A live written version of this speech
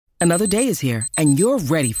Another day is here, and you're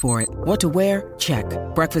ready for it. What to wear? Check.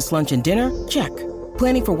 Breakfast, lunch, and dinner? Check.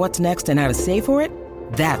 Planning for what's next and how to save for it?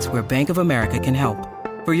 That's where Bank of America can help.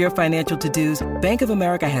 For your financial to-dos, Bank of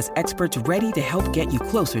America has experts ready to help get you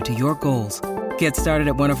closer to your goals. Get started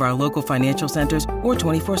at one of our local financial centers or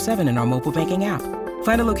 24/7 in our mobile banking app.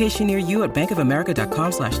 Find a location near you at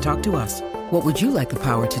bankofamerica.com/talktous. What would you like the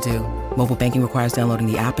power to do? Mobile banking requires downloading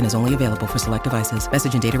the app and is only available for select devices.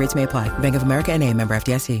 Message and data rates may apply. Bank of America N.A., member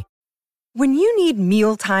FDIC. When you need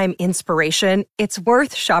mealtime inspiration, it's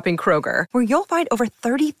worth shopping Kroger, where you'll find over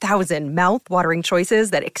 30,000 mouth-watering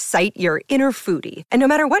choices that excite your inner foodie. And no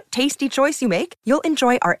matter what tasty choice you make, you'll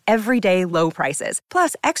enjoy our everyday low prices,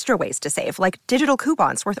 plus extra ways to save, like digital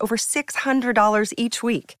coupons worth over $600 each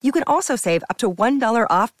week. You can also save up to $1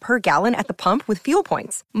 off per gallon at the pump with fuel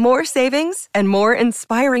points. More savings and more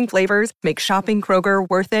inspiring flavors make shopping Kroger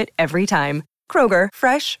worth it every time. Kroger,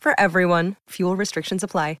 fresh for everyone. Fuel restrictions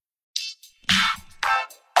apply.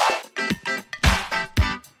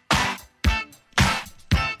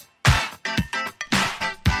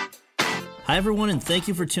 Hi, everyone, and thank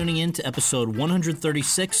you for tuning in to episode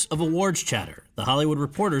 136 of Awards Chatter, the Hollywood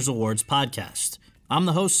Reporters Awards podcast. I'm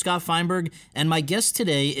the host, Scott Feinberg, and my guest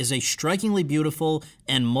today is a strikingly beautiful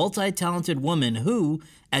and multi-talented woman who,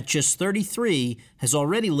 at just 33, has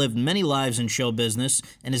already lived many lives in show business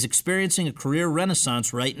and is experiencing a career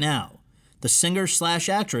renaissance right now, the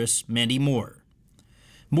singer-slash-actress Mandy Moore.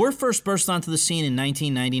 Moore first burst onto the scene in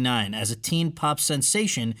 1999 as a teen pop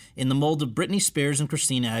sensation in the mold of Britney Spears and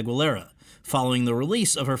Christina Aguilera, following the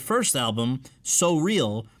release of her first album, So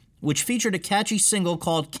Real, which featured a catchy single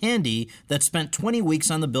called Candy that spent 20 weeks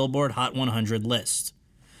on the Billboard Hot 100 list.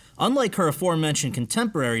 Unlike her aforementioned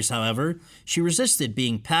contemporaries, however, she resisted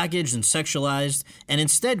being packaged and sexualized and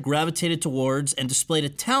instead gravitated towards and displayed a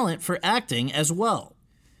talent for acting as well.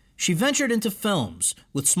 She ventured into films,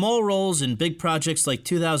 with small roles in big projects like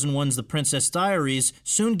 2001's The Princess Diaries,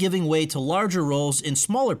 soon giving way to larger roles in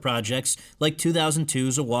smaller projects like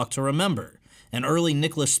 2002's A Walk to Remember, an early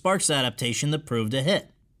Nicholas Sparks adaptation that proved a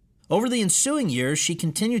hit. Over the ensuing years, she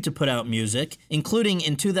continued to put out music, including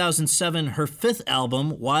in 2007 her fifth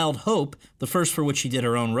album, Wild Hope, the first for which she did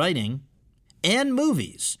her own writing, and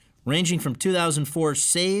movies, ranging from 2004's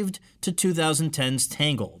Saved to 2010's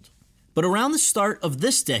Tangled. But around the start of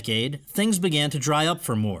this decade, things began to dry up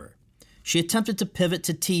for Moore. She attempted to pivot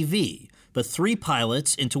to TV, but 3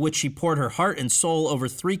 pilots, into which she poured her heart and soul over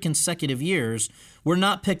 3 consecutive years, were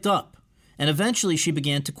not picked up, and eventually she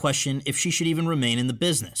began to question if she should even remain in the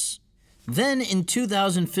business. Then, in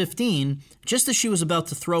 2015, just as she was about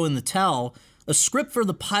to throw in the towel, a script for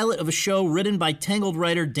the pilot of a show written by Tangled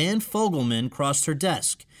writer Dan Fogelman crossed her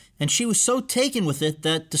desk, and she was so taken with it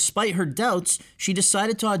that, despite her doubts, she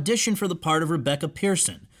decided to audition for the part of Rebecca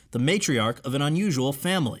Pearson, the matriarch of an unusual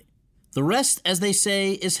family. The rest, as they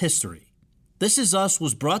say, is history. This Is Us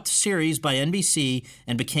was brought to series by NBC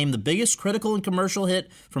and became the biggest critical and commercial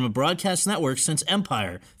hit from a broadcast network since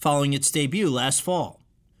Empire, following its debut last fall.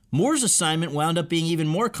 Moore's assignment wound up being even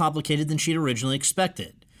more complicated than she'd originally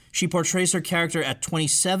expected. She portrays her character at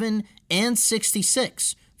 27 and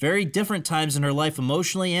 66, very different times in her life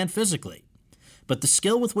emotionally and physically. But the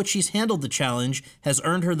skill with which she's handled the challenge has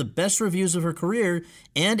earned her the best reviews of her career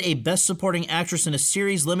and a Best Supporting Actress in a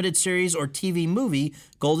Series, Limited Series, or TV Movie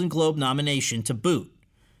Golden Globe nomination to boot.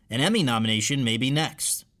 An Emmy nomination may be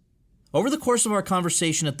next. Over the course of our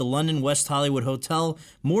conversation at the London West Hollywood Hotel,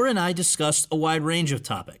 Moore and I discussed a wide range of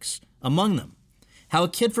topics. Among them, how a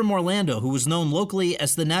kid from Orlando who was known locally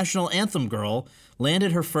as the National Anthem Girl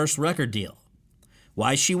landed her first record deal.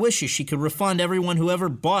 Why she wishes she could refund everyone who ever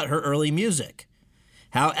bought her early music.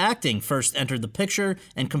 How acting first entered the picture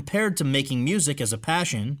and compared to making music as a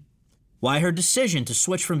passion. Why her decision to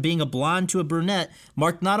switch from being a blonde to a brunette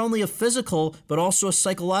marked not only a physical but also a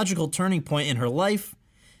psychological turning point in her life.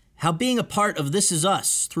 How being a part of This Is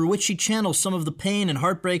Us, through which she channels some of the pain and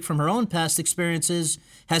heartbreak from her own past experiences,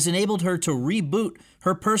 has enabled her to reboot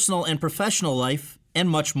her personal and professional life, and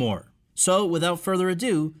much more. So, without further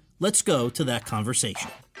ado, let's go to that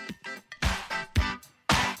conversation.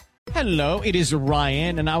 Hello, it is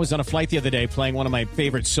Ryan, and I was on a flight the other day playing one of my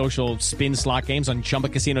favorite social spin slot games on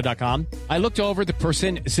ChumbaCasino.com. I looked over at the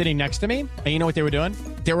person sitting next to me, and you know what they were doing?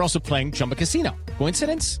 They were also playing Chumba Casino.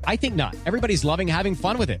 Coincidence? I think not. Everybody's loving having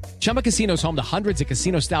fun with it. Chumba Casino is home to hundreds of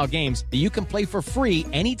casino-style games that you can play for free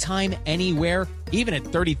anytime, anywhere, even at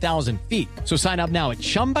 30,000 feet. So sign up now at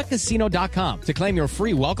ChumbaCasino.com to claim your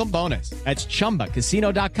free welcome bonus. That's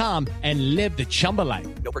ChumbaCasino.com and live the Chumba life.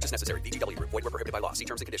 No purchase necessary. VGW. Void where prohibited by law. See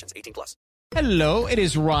terms and conditions. 18+. Hello, it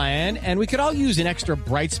is Ryan, and we could all use an extra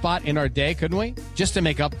bright spot in our day, couldn't we? Just to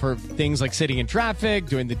make up for things like sitting in traffic,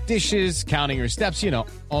 doing the dishes, counting your steps,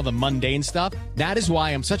 all the mundane stuff. That is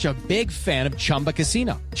why I'm such a big fan of Chumba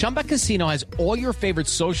Casino. Chumba Casino has all your favorite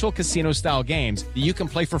social casino-style games that you can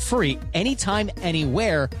play for free anytime,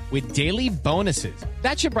 anywhere with daily bonuses.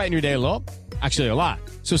 That should brighten your day a little. Actually, a lot.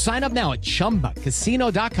 So sign up now at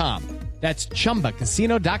ChumbaCasino.com. That's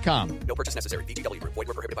ChumbaCasino.com. No purchase necessary. VGW Group. Void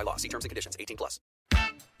where prohibited by law. See terms and conditions. 18+.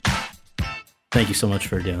 Thank you so much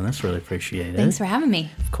for doing this. Really appreciate it. Thanks for having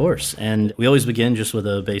me. Of course. And we always begin just with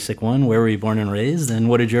a basic one. Where were you born and raised, and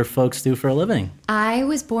what did your folks do for a living? I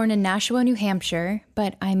was born in Nashua, New Hampshire,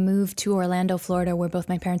 but I moved to Orlando, Florida, where both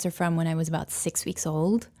my parents are from, when I was about 6 weeks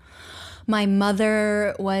old. My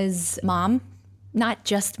mother was mom. Not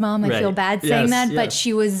just mom. I feel bad saying that, but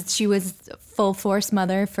she was full force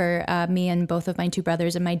mother for me and both of my two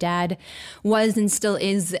brothers. And my dad was and still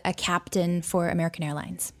is a captain for American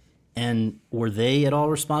Airlines. And were they at all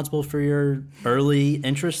responsible for your early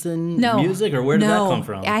interest in music, or where did that come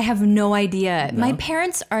from? I have no idea. No? My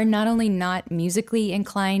parents are not only not musically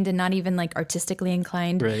inclined and not even like artistically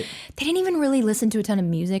inclined. Right. They didn't even really listen to a ton of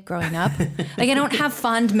music growing up. Like I don't have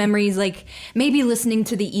fond memories, like maybe listening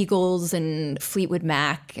to the Eagles and Fleetwood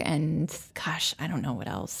Mac and gosh, I don't know what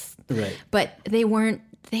else. Right. But they weren't.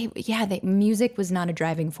 Music was not a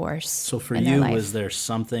driving force. So for you, was there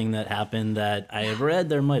something that happened that I have read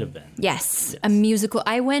there might have been? Yes, a musical.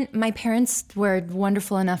 My parents were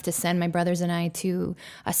wonderful enough to send my brothers and I to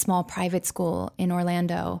a small private school in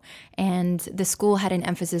Orlando. And the school had an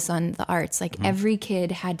emphasis on the arts. Like every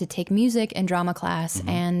kid had to take music and drama class.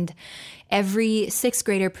 And every sixth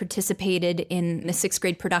grader participated in the sixth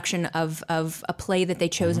grade production of a play that they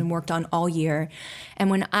chose and worked on all year. And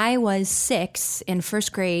when I was 6 in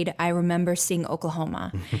first grade, I remember seeing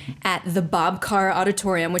Oklahoma at the Bob Carr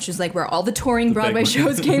Auditorium, which is like where all the touring Broadway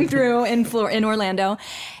shows came through in Orlando.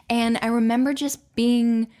 And I remember just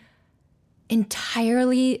being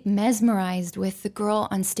entirely mesmerized with the girl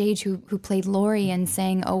on stage who played Laurie and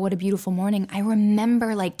sang, "Oh, What a Beautiful Morning." I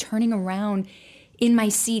remember like turning around in my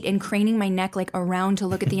seat and craning my neck like around to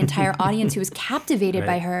look at the entire audience who was captivated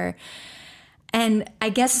by her. And I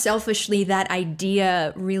guess selfishly that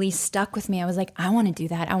idea really stuck with me. I was like, I want to do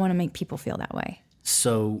that. I want to make people feel that way.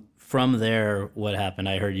 So from there, what happened?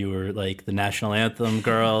 I heard you were like the national anthem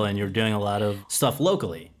girl and you're doing a lot of stuff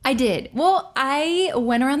locally. I did. Well, I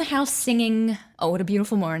went around the house singing "Oh, What a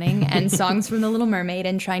Beautiful Morning" and songs from The Little Mermaid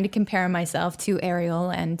and trying to compare myself to Ariel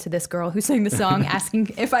and to this girl who sang the song,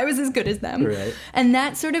 asking if I was as good as them. Right. And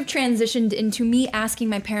that sort of transitioned into me asking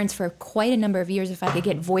my parents for quite a number of years if I could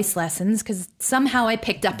get voice lessons, because somehow I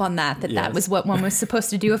picked up on that was what one was supposed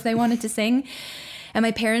to do if they wanted to sing. And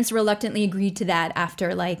my parents reluctantly agreed to that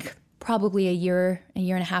after like probably a year and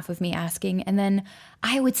a half of me asking. And then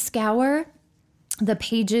I would scour the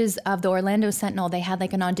pages of the Orlando Sentinel. They had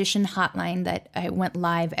like an audition hotline that I went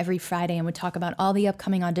live every Friday and would talk about all the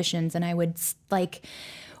upcoming auditions. And I would like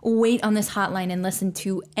wait on this hotline and listen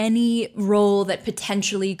to any role that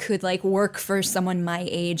potentially could like work for someone my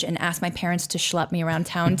age and ask my parents to schlep me around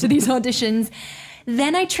town to these auditions.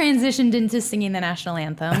 Then I transitioned into singing the national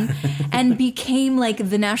anthem and became like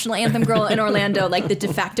the national anthem girl in Orlando, like the de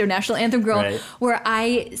facto national anthem girl, where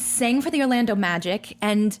I sang for the Orlando Magic.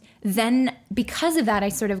 And then because of that, I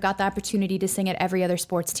sort of got the opportunity to sing at every other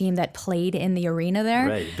sports team that played in the arena there.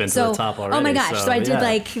 Right, you've been to the top already. Oh my gosh, so I did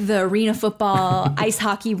like the arena football, ice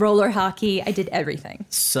hockey, roller hockey. I did everything.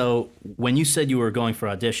 So when you said you were going for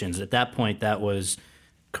auditions, at that point that was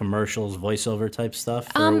commercials, voiceover type stuff?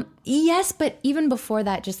 Yes, but even before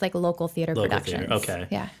that, just like local theater productions. Theater. Okay.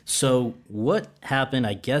 Yeah. So what happened?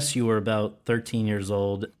 I guess you were about 13 years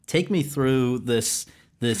old. Take me through this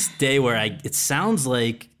day where it sounds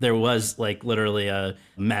like there was like literally a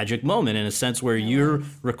magic moment in a sense where you're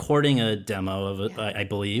recording a demo of it, I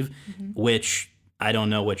believe, which I don't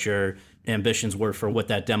know what your ambitions were for what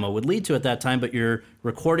that demo would lead to at that time, but you're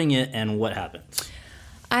recording it, and what happens?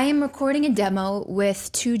 I am recording a demo with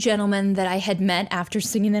two gentlemen that I had met after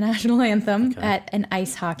singing the national anthem at an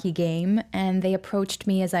ice hockey game. And they approached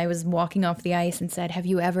me as I was walking off the ice and said, "Have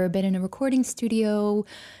you ever been in a recording studio?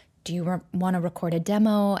 Do you want to record a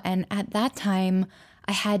demo?" And at that time,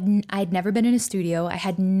 I'd never been in a studio. I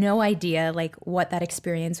had no idea like what that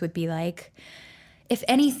experience would be like. If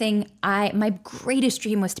anything, my greatest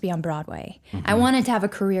dream was to be on Broadway. I wanted to have a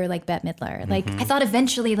career like Bette Midler. Like I thought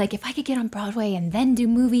eventually, like if I could get on Broadway and then do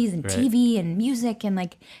movies and TV and music and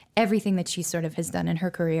like everything that she sort of has done in her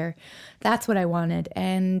career, that's what I wanted.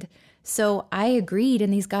 And So I agreed,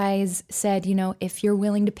 and these guys said, if you're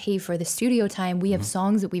willing to pay for the studio time, we have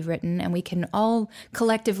songs that we've written, and we can all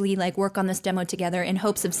collectively work on this demo together in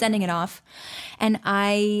hopes of sending it off. And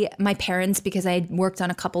my parents, because I had worked on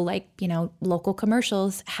a couple local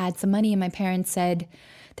commercials, had some money, and my parents said,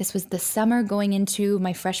 this was the summer going into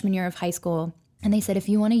my freshman year of high school, and they said, if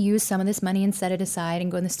you want to use some of this money and set it aside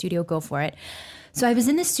and go in the studio, go for it. So I was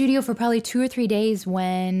in the studio for probably 2 or 3 days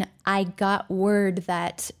when I got word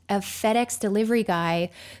that a FedEx delivery guy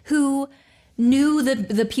who knew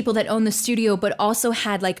the people that owned the studio, but also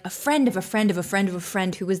had a friend of a friend of a friend of a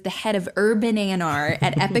friend who was the head of urban A&R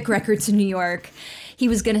at Epic Records in New York. He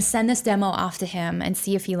was going to send this demo off to him and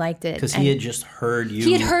see if he liked it. Because he had just heard you.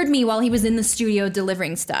 He had heard me while he was in the studio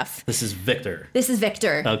delivering stuff. This is Victor.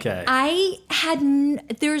 Okay.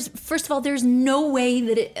 First of all, there's no way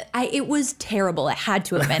that it was terrible. It had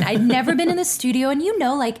to have been. I'd never been in the studio, and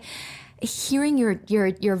hearing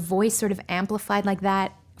your voice sort of amplified like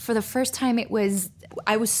that, for the first time,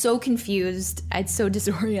 I was so confused. I'd so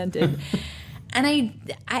disoriented. And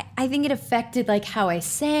I think it affected how I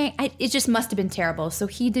sang. It just must have been terrible. So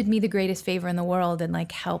he did me the greatest favor in the world and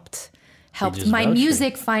helped my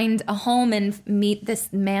music find a home and meet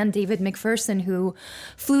this man, David McPherson, who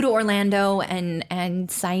flew to Orlando and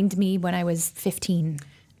signed me when I was 15.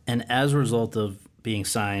 And as a result of being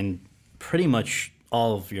signed, pretty much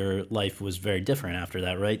all of your life was very different after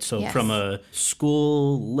that, right? So yes. From a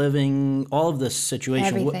school, living, all of this situation,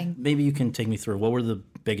 everything. Maybe you can take me through. What were the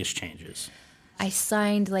biggest changes? I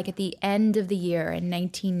signed at the end of the year in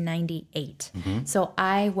 1998. Mm-hmm. So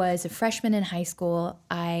I was a freshman in high school.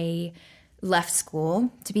 I left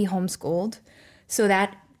school to be homeschooled. So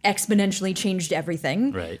that exponentially changed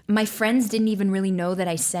everything. Right. My friends didn't even really know that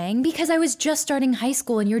I sang because I was just starting high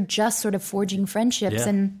school and you're just sort of forging friendships. Yeah.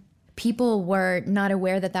 And people were not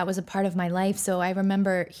aware that that was a part of my life. So I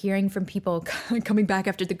remember hearing from people coming back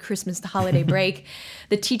after the Christmas holiday break,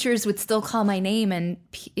 the teachers would still call my name, and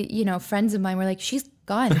friends of mine were like, "She's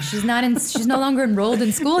gone. She's no longer enrolled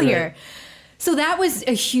in school here." So that was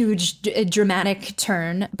a huge dramatic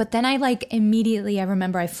turn. But then I immediately, I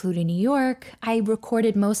remember I flew to New York. I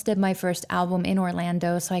recorded most of my first album in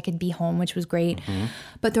Orlando so I could be home, which was great. Mm-hmm.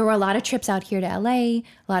 But there were a lot of trips out here to LA, a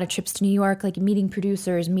lot of trips to New York, meeting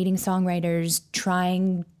producers, meeting songwriters,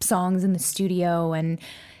 trying songs in the studio. And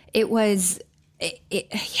it was,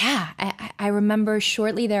 I remember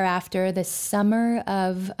shortly thereafter, the summer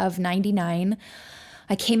of 99,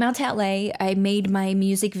 I came out to LA, I made my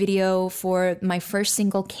music video for my first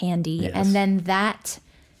single, Candy, yes. And then that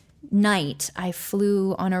night I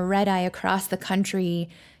flew on a red eye across the country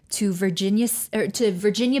to Virginia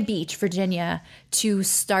Beach, Virginia, to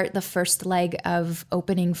start the first leg of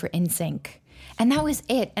opening for NSYNC. And that was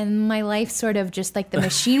it. And my life sort of just the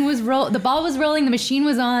machine was the ball was rolling, the machine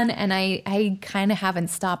was on, and I kind of haven't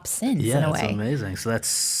stopped since in a way. Yeah, that's amazing. So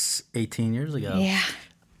that's 18 years ago. Yeah.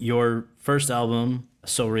 Your first album,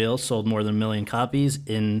 So Real, sold more than 1 million copies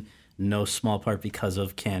in no small part because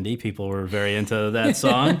of Candy. People were very into that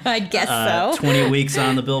song. I guess so. 20 weeks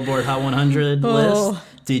on the Billboard Hot 100 list.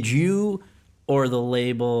 Did you or the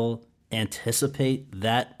label anticipate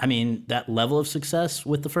that level of success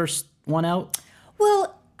with the first one out?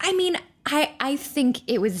 Well, I think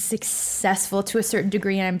it was successful to a certain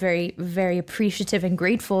degree, and I'm very, very appreciative and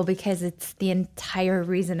grateful because it's the entire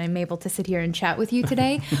reason I'm able to sit here and chat with you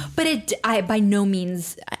today. But I by no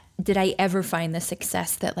means did I ever find the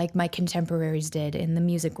success that my contemporaries did in the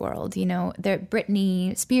music world.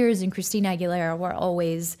 Britney Spears and Christina Aguilera were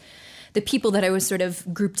always the people that I was sort of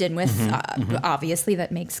grouped in with. Obviously,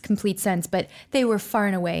 that makes complete sense, but they were far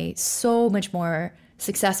and away so much more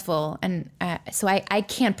successful. And so I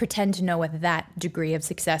can't pretend to know with that degree of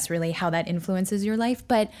success really how that influences your life.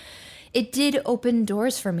 But it did open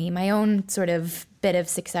doors for me, my own sort of bit of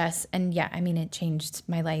success. And it changed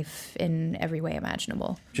my life in every way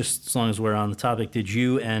imaginable. Just as long as we're on the topic, did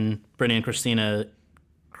you and Britney and Christina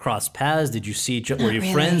cross paths? Did you see were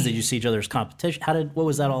you friends? Did you see each other's competition? What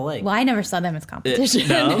was that all like? Well, I never saw them as competition.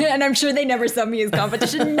 No? And I'm sure they never saw me as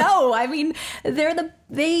competition. No,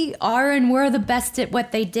 they are and were the best at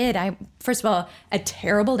what they did. First of all, a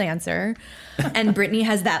terrible dancer, and Britney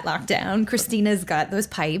has that locked down. Christina's got those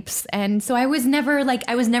pipes. And so I was never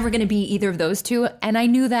going to be either of those two. And I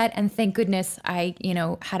knew that, and thank goodness I,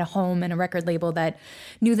 had a home and a record label that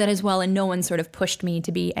knew that as well. And no one sort of pushed me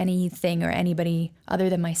to be anything or anybody other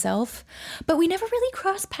than myself. But we never really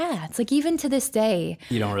crossed paths. Even to this day.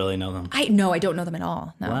 You don't really know them? I don't know them at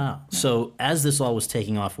all. No. Wow. No. So as this all was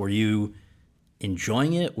taking off, were you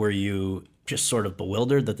enjoying it? Were you just sort of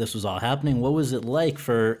bewildered that this was all happening? What was it like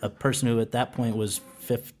for a person who at that point was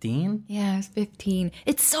 15? Yeah, I was 15.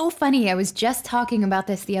 It's so funny. I was just talking about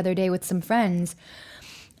this the other day with some friends.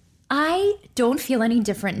 I don't feel any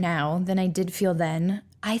different now than I did feel then.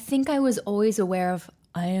 I think I was always aware of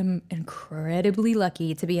I am incredibly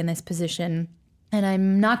lucky to be in this position, and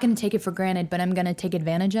I'm not going to take it for granted, but I'm going to take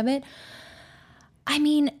advantage of it. I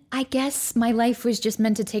mean, I guess my life was just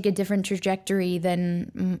meant to take a different trajectory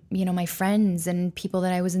than, my friends and people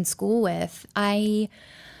that I was in school with. I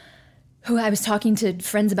was talking to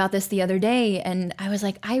friends about this the other day, and I was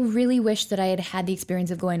like, I really wish that I had had the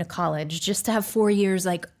experience of going to college, just to have 4 years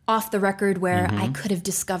like off the record where I could have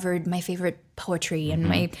discovered my favorite poetry and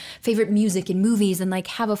my favorite music and movies and like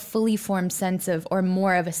have a fully formed sense of, or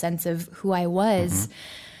more of a sense of who I was.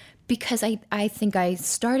 Because I think I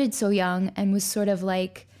started so young and was sort of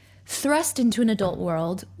like thrust into an adult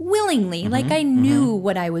world willingly. Like I knew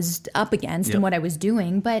what I was up against and what I was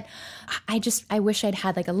doing, but I wish I'd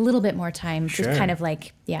had like a little bit more time to kind of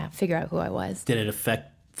like, figure out who I was. Did it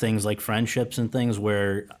affect things like friendships and things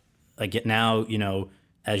where like now,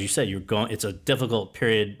 as you said, it's a difficult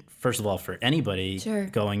period, first of all, for anybody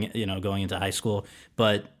going into high school,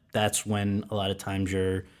 but that's when a lot of times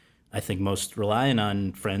you're, I think, most relying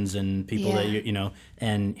on friends and people that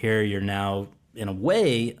and here you're now in a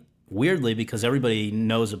way, weirdly, because everybody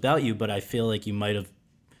knows about you, but I feel like you might have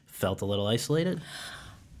felt a little isolated.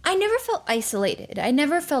 I never felt isolated. I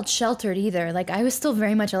never felt sheltered either. Like I was still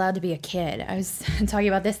very much allowed to be a kid. I was talking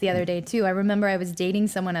about this the other day too. I remember I was dating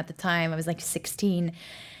someone at the time. I was like 16.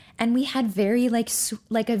 And we had very like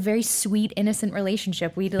a very sweet, innocent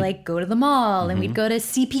relationship. We'd like go to the mall and we'd go to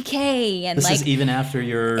CPK and this is even after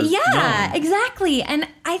you're young. Exactly. And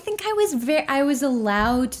I think I was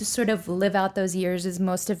allowed to sort of live out those years as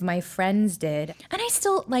most of my friends did. And I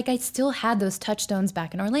still had those touchstones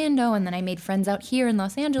back in Orlando, and then I made friends out here in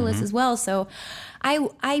Los Angeles as well. So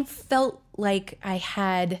I felt like I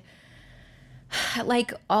had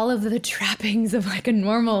like all of the trappings of like a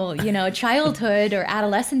normal, childhood or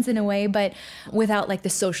adolescence in a way, but without like the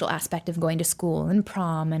social aspect of going to school and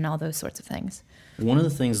prom and all those sorts of things. One of the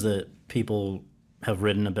things that people have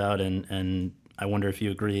written about, and I wonder if you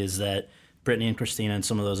agree, is that Britney and Christina and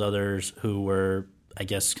some of those others who were, I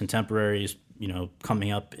guess, contemporaries,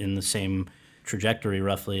 coming up in the same trajectory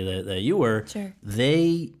roughly that you were,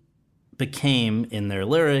 they became, in their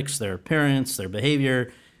lyrics, their appearance, their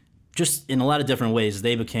behavior, just in a lot of different ways,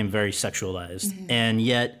 they became very sexualized. And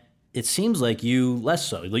yet it seems like you less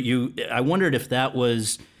so. I wondered if that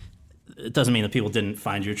was, it doesn't mean that people didn't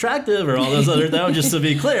find you attractive or all those other, just to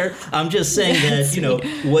be clear. I'm just saying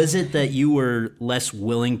that, was it that you were less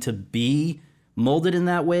willing to be molded in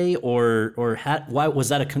that way, or why was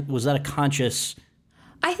that a conscious?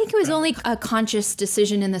 I think it was only a conscious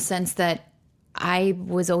decision in the sense that I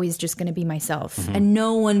was always just going to be myself, and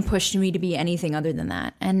no one pushed me to be anything other than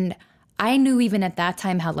that. And I knew even at that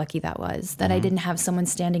time how lucky that was, that I didn't have someone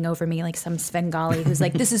standing over me like some Svengali who's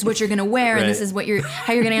like, this is what you're going to wear and this is how you're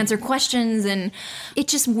going to answer questions. And it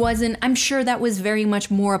just wasn't, I'm sure that was very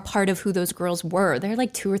much more a part of who those girls were. They're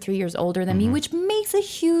like 2 or 3 years older than me, which makes a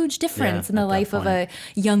huge difference in the life of a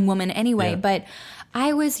young woman anyway. But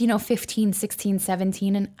I was, 15, 16,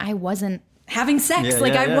 17, and I wasn't having sex.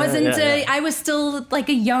 I was still like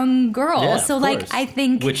a young girl. Yeah, so like, I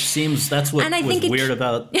think, which seems, that's what was weird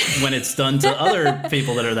about when it's done to other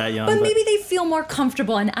people that are that young. But maybe they feel more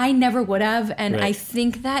comfortable, and I never would have. And I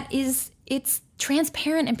think it's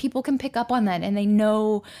transparent, and people can pick up on that, and they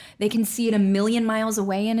know, they can see it a million miles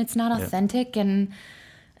away, and it's not authentic. And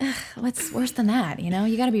what's worse than that?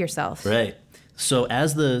 You got to be yourself. Right. So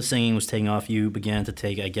as the singing was taking off, you began to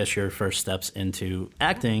take, I guess, your first steps into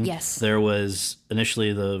acting. Yes. There was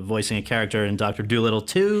initially the voicing a character in Dr. Dolittle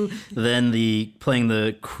 2, then playing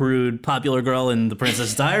the crude popular girl in The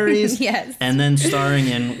Princess Diaries. Yes. And then starring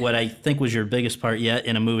in what I think was your biggest part yet,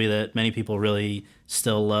 in a movie that many people really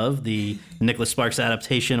still love, the Nicholas Sparks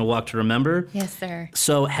adaptation, A Walk to Remember. Yes, sir.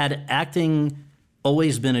 So had acting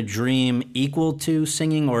always been a dream equal to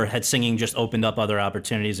singing, or had singing just opened up other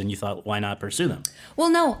opportunities and you thought, why not pursue them?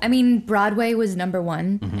 Well, no. I mean, Broadway was number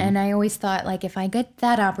one. And I always thought, like, if I get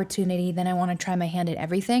that opportunity, then I want to try my hand at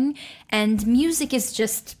everything. And music is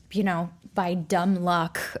just, by dumb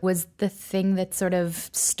luck, was the thing that sort of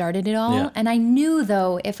started it all. Yeah. And I knew,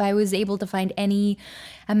 though, if I was able to find any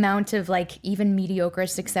amount of, like, even mediocre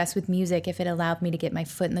success with music, if it allowed me to get my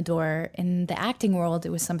foot in the door in the acting world, it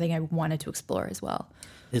was something I wanted to explore as well.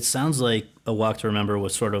 It sounds like A Walk to Remember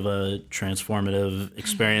was sort of a transformative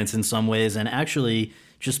experience in some ways, and actually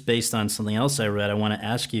just based on something else I read, I want to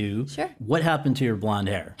ask you, Sure. What happened to your blonde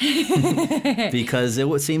hair? Because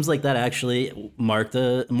seems like that actually marked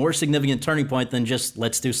a more significant turning point than just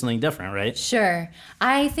let's do something different, right? Sure.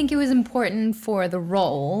 I think it was important for the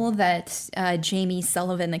role that Jamie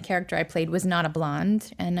Sullivan, the character I played, was not a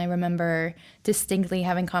blonde. And I remember distinctly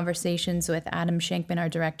having conversations with Adam Shankman, our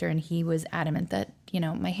director, and he was adamant that,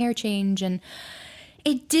 my hair change. And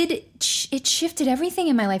it shifted everything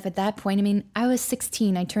in my life at that point. I mean, I was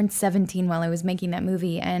 16. I turned 17 while I was making that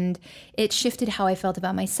movie, and it shifted how I felt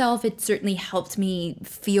about myself. It certainly helped me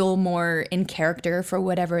feel more in character for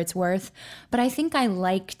whatever it's worth. But I think I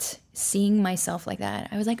liked seeing myself like that.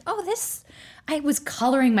 I was like, I was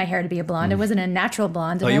coloring my hair to be a blonde. It wasn't a natural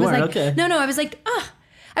blonde. And you I was weren't? like, Okay. No, I was like,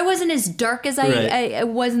 I wasn't as dark as I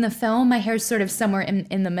was in the film. My hair's sort of somewhere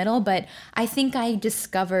in the middle, but I think I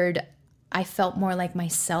discovered I felt more like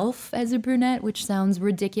myself as a brunette, which sounds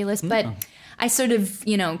ridiculous, but I sort of,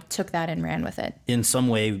 took that and ran with it. In some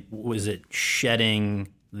way, was it shedding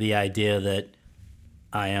the idea that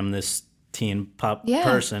I am this teen pop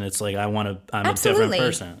person? It's like I'm a different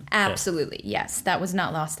person. Absolutely, yes. That was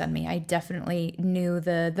not lost on me. I definitely knew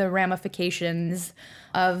the ramifications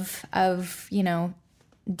of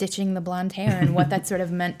ditching the blonde hair and what that sort of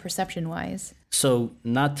meant perception-wise. So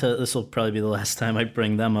this will probably be the last time I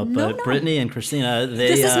bring them up, but Brittany and Christina,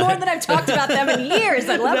 this is more than I've talked about them in years.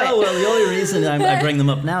 I love it. No, well, the only reason I bring them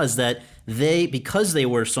up now is that because they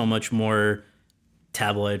were so much more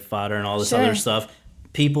tabloid fodder and all this other stuff,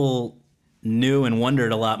 people knew and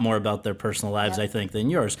wondered a lot more about their personal lives, I think, than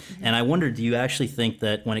yours. Mm-hmm. And I wondered, do you actually think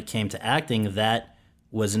that when it came to acting, that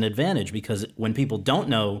was an advantage? Because when people don't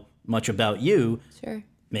know much about you, sure,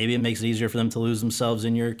 maybe it makes it easier for them to lose themselves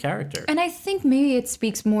in your character. And I think maybe it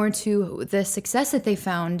speaks more to the success that they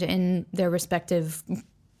found in their respective,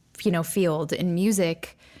 field in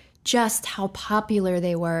music, just how popular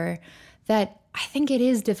they were, that I think it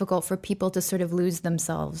is difficult for people to sort of lose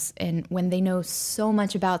themselves when they know so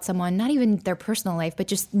much about someone, not even their personal life, but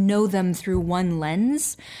just know them through one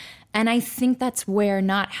lens. And I think that's where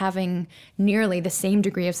not having nearly the same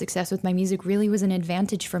degree of success with my music really was an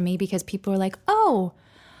advantage for me, because people are like, oh,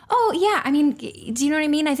 yeah. I mean, do you know what I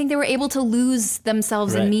mean? I think they were able to lose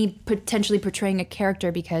themselves in me potentially portraying a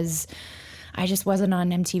character because I just wasn't on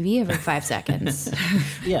MTV every 5 seconds.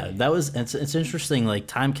 Yeah, it's interesting, like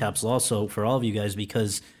time capsule also for all of you guys,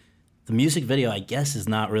 because the music video, I guess, is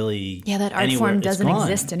not really that art anywhere. form doesn't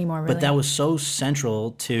exist anymore, really. But that was so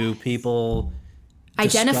central to people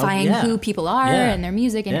identifying who people are and their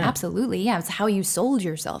music, and absolutely, it's how you sold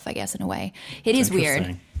yourself, I guess, in a way. It is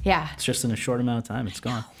weird. Yeah. It's just in a short amount of time, it's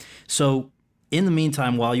gone. So in the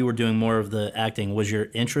meantime, while you were doing more of the acting, was your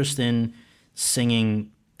interest in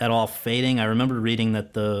singing at all fading? I remember reading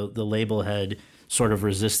that the label had sort of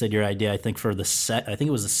resisted your idea, I think, for I think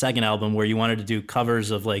it was the second album, where you wanted to do covers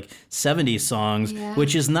of like 70s songs,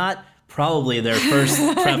 which is not probably their first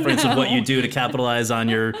preference of what you do to capitalize on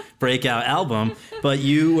your breakout album, but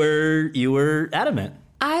you were adamant.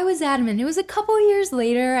 I was adamant. It was a couple years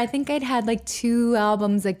later. I think I'd had like 2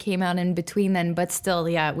 albums that came out in between then, but still,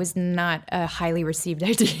 it was not a highly received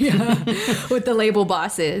idea with the label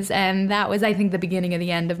bosses. And that was, I think, the beginning of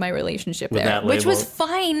the end of my relationship with there, which was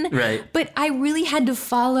fine. Right. But I really had to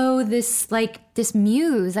follow this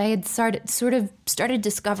muse. I had started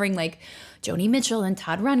discovering like Joni Mitchell and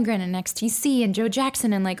Todd Rundgren and XTC and Joe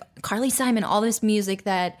Jackson and like Carly Simon, all this music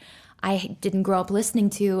that I didn't grow up listening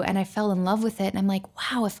to, and I fell in love with it. And I'm like,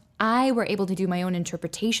 wow, if I were able to do my own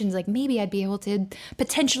interpretations, like maybe I'd be able to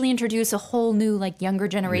potentially introduce a whole new, like, younger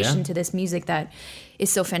generation to this music that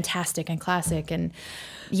is so fantastic and classic. And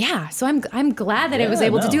so I'm glad that I was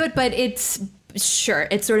able to do it, but it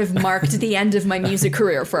sort of marked the end of my music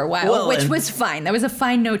career for a while, which was fine. That was a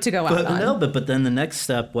fine note to go out on. No, but then the next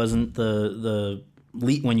step wasn't the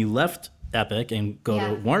lead when you left Epic and go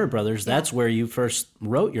to Warner Brothers. That's where you first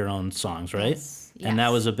wrote your own songs, right? Yes. And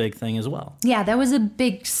that was a big thing as well. Yeah, that was a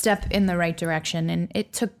big step in the right direction, and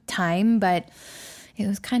it took time, but it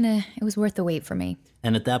was worth the wait for me.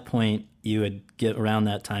 And at that point, around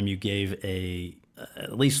that time, you gave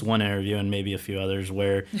at least one interview and maybe a few others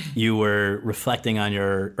where you were reflecting on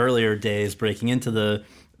your earlier days breaking into the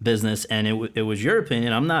business, and it was your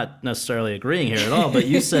opinion. I'm not necessarily agreeing here at all, but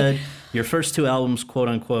you said your first 2 albums, quote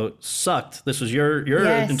unquote, sucked. This was your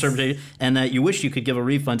interpretation, and that you wish you could give a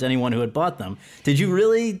refund to anyone who had bought them. Did you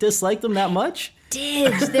really dislike them that much?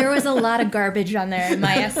 There was a lot of garbage on there in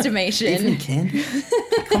my estimation. Even Candy?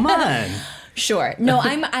 Come on. Sure. No,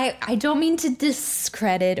 I don't mean to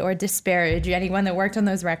discredit or disparage anyone that worked on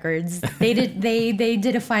those records. They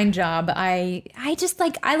did a fine job. I just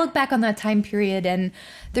I look back on that time period, and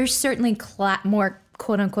there's certainly more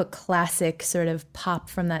quote unquote classic sort of pop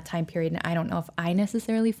from that time period. And I don't know if I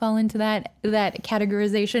necessarily fall into that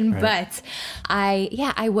categorization, but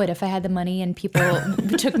I would. If I had the money and people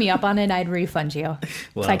took me up on it, I'd refund you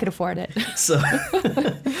if I could afford it.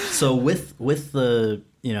 So with the,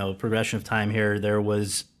 progression of time here, there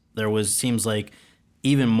was seems like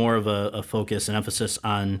even more of a focus and emphasis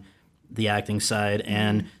on the acting side.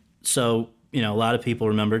 And so, a lot of people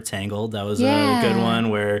remember Tangled. That was a good one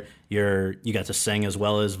where you got to sing as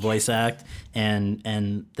well as voice act,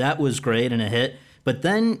 and that was great and a hit. But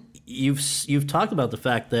then you've talked about the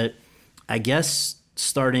fact that I guess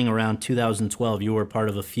starting around 2012, you were part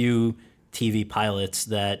of a few TV pilots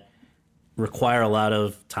that require a lot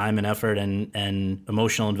of time and effort and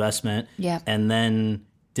emotional investment, and then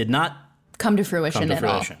did not come to fruition at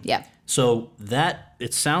all. Yeah. So that,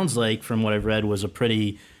 it sounds like, from what I've read, was a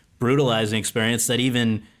pretty brutalizing experience that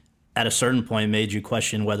even at a certain point made you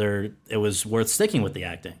question whether it was worth sticking with the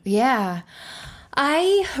acting. Yeah.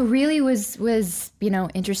 I really was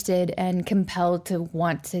interested and compelled to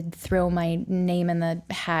want to throw my name in the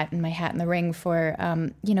hat and my hat in the ring for,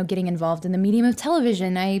 getting involved in the medium of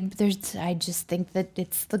television. I just think that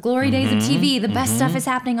it's the glory days of TV. The best stuff is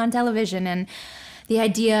happening on television. And the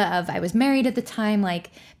idea of, I was married at the time,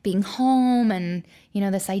 like being home and,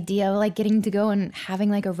 this idea of like getting to go and having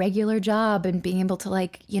like a regular job and being able to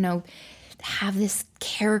like, have this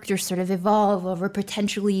character sort of evolve over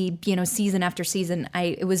potentially, season after season.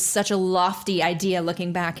 It was such a lofty idea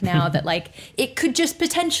looking back now that like it could just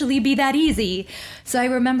potentially be that easy. So I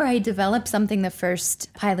remember I developed something the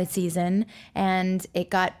first pilot season, and it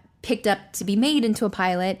got picked up to be made into a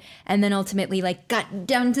pilot, and then ultimately like got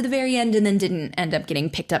down to the very end and then didn't end up getting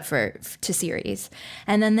picked up to series.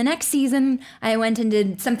 And then the next season I went and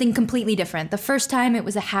did something completely different. The first time it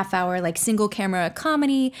was a half-hour like single camera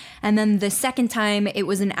comedy, and then the second time it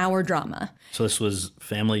was an hour drama. So this was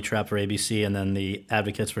Family Trap for ABC and then The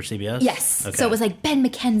Advocates for CBS? Yes. Okay. So it was like Ben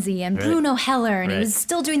McKenzie and Bruno Heller, and he was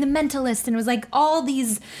still doing The Mentalist, and it was like all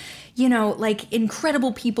these like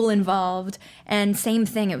incredible people involved. And same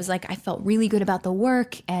thing, it was like I felt really good about the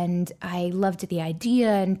work, and I loved the idea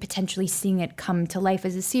and potentially seeing it come to life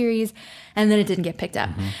as a series. And then it didn't get picked up.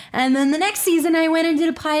 And then the next season I went and did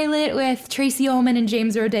a pilot with Tracy Ullman and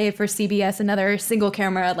James Roday for CBS, another single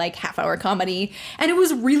camera like half-hour comedy. And it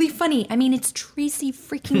was really funny. I mean, it's Tracy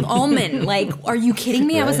freaking Ullman. Like, are you kidding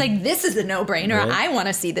me? I was like, this is a no-brainer. I want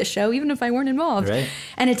to see this show even if I weren't involved.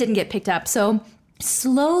 And it didn't get picked up. So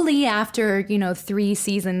slowly after, 3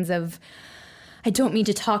 seasons of, I don't mean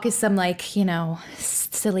to talk as some like,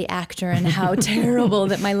 silly actor and how terrible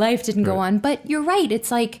that my life didn't go on. But you're right.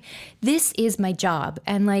 It's like, this is my job.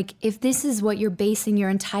 And like, if this is what you're basing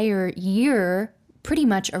your entire year pretty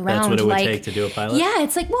much around, that's what it would like, take to do a pilot? Yeah,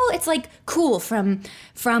 it's like, well, it's like cool from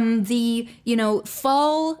the,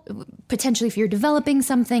 fall, potentially if you're developing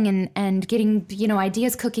something and getting,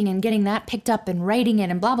 ideas cooking and getting that picked up and writing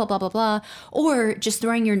it and blah, blah, blah, blah, blah, or just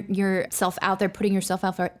throwing yourself out there, putting yourself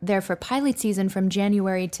out there for pilot season from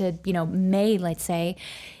January to, May, let's say.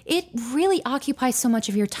 It really occupies so much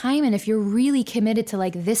of your time. And if you're really committed to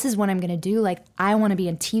like, this is what I'm going to do, like I want to be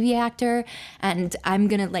a TV actor and I'm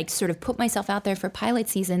going to like sort of put myself out there for pilot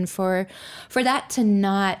season, for that to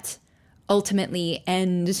not ultimately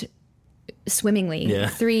end swimmingly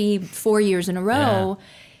 3-4 years in a row,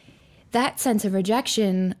 that sense of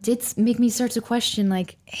rejection did make me start to question,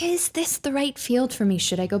 like, is this the right field for me?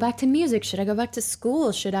 Should I go back to music? Should I go back to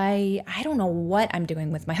school? Should I don't know what I'm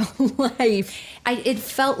doing with my whole life. It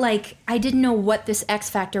felt like I didn't know what this X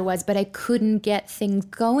factor was, but I couldn't get things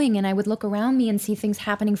going. And I would look around me and see things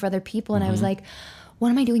happening for other people. And I was like, what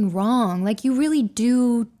am I doing wrong? Like, you really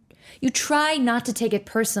do. You try not to take it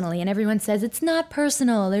personally, and everyone says it's not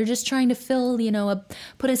personal. They're just trying to fill,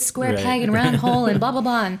 put a square peg in a round hole and blah, blah,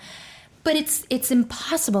 blah. But it's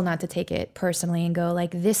impossible not to take it personally and go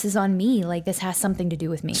like, this is on me. Like, this has something to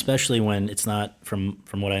do with me. Especially when it's not, from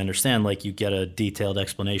what I understand, like you get a detailed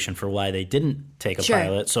explanation for why they didn't take a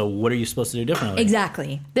pilot. So what are you supposed to do differently?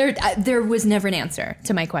 Exactly. There was never an answer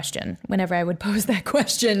to my question whenever I would pose that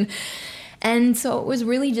question. And so it was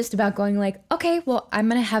really just about going like, okay, well, I'm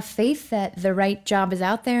going to have faith that the right job is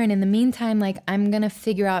out there. And in the meantime, like, I'm going to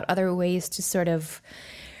figure out other ways to sort of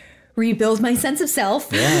rebuild my sense of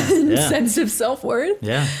self, and sense of self-worth,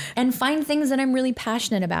 and find things that I'm really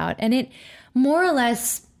passionate about. And it more or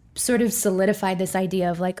less sort of solidified this idea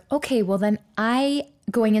of like, okay, well then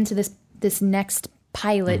going into this next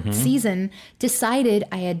pilot season, decided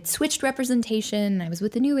I had switched representation, I was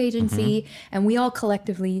with a new agency, and we all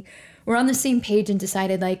collectively were on the same page and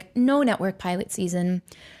decided like, no network pilot season.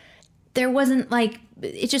 there wasn't like,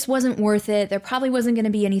 it just wasn't worth it. There probably wasn't going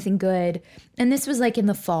to be anything good. And this was like in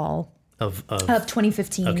the fall of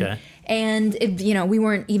 2015. Okay. And, we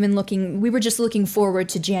weren't even we were just looking forward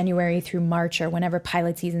to January through March or whenever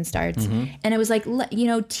pilot season starts. Mm-hmm. And it was like,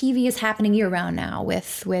 TV is happening year round now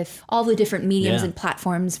with all the different mediums and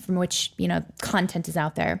platforms from which, content is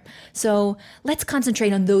out there. So let's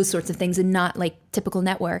concentrate on those sorts of things and not like typical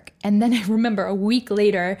network. And then I remember a week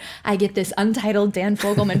later, I get this untitled Dan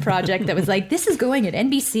Fogelman project that was like, this is going at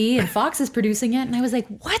NBC and Fox is producing it. And I was like,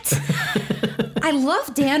 what? I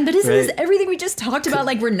love Dan, but isn't this everything we just talked about?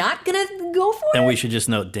 Like, we're not going to go for it? And we should just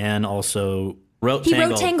note, Dan also wrote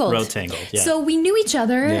Tangled. Wrote Tangled, yeah. So we knew each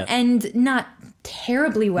other and not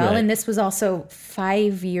terribly well. Right. And this was also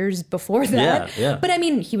 5 years before that. Yeah. But I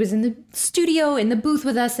mean, he was in the studio, in the booth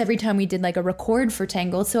with us every time we did like a record for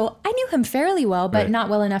Tangled. So I knew him fairly well, but not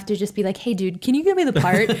well enough to just be like, hey, dude, can you give me the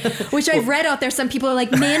part? Which I've read out there. Some people are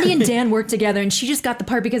like, Mandy and Dan worked together and she just got the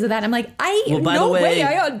part because of that. I'm like, no way,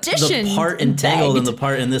 I auditioned. The part in Tangled and the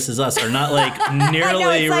part in This Is Us are not like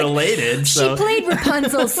nearly related. So. She played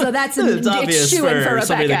Rapunzel, so that's it's obvious for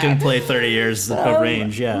somebody that can play 30 years of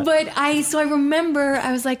range, But I remember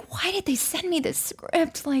I was like, why did they send me this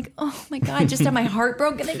script? Like, oh my God, just had my heart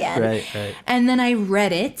broken again. Right. And then I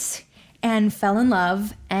read it and fell in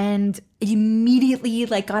love and immediately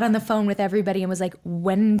like got on the phone with everybody and was like,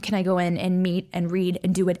 when can I go in and meet and read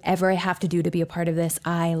and do whatever I have to do to be a part of this?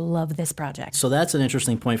 I love this project. So that's an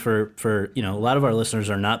interesting point for a lot of our listeners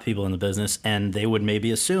are not people in the business, and they would maybe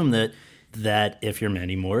assume that if you're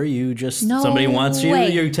Mandy Moore, you just somebody wants you,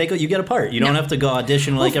 you get a part. You don't have to go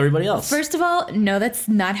audition like everybody else. First of all, no, that's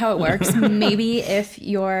not how it works. Maybe if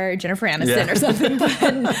you're Jennifer Aniston or something,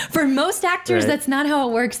 but for most actors, that's not how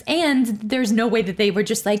it works. And there's no way that they were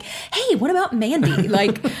just like, hey, what about Mandy?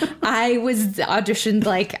 Like, I was auditioned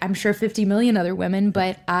like I'm sure 50 million other women,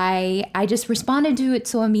 but I just responded to it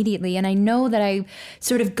so immediately. And I know that I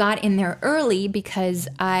sort of got in there early because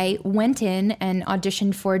I went in and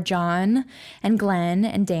auditioned for John and Glenn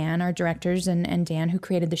and Dan, our directors, and Dan, who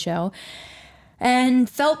created the show, and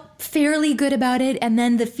felt fairly good about it. And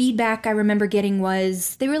then the feedback I remember getting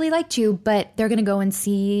was, they really liked you, but they're going to go and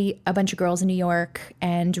see a bunch of girls in New York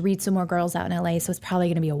and read some more girls out in LA, so it's probably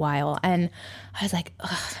going to be a while. And I was like,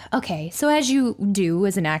 okay. So as you do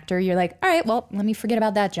as an actor, you're like, all right, well, let me forget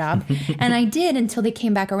about that job. And I did until they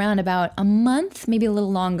came back around about a month, maybe a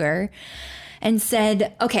little longer, and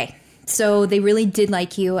said, okay, so they really did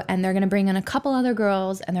like you, and they're going to bring in a couple other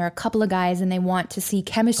girls, and there are a couple of guys, and they want to see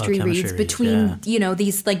chemistry reads between,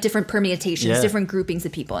 these like different permutations, different groupings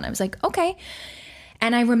of people. And I was like, okay.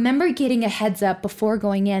 And I remember getting a heads up before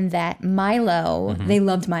going in that Milo, they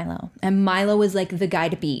loved Milo, and Milo was like the guy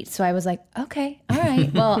to beat. So I was like, okay, all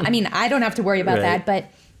right. Well, I mean, I don't have to worry about that, but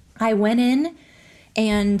I went in,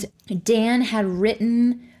 and Dan had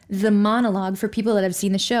written the monologue, for people that have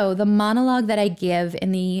seen the show, the monologue that I give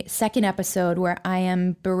in the second episode where I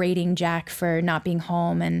am berating Jack for not being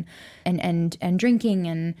home and drinking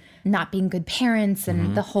and not being good parents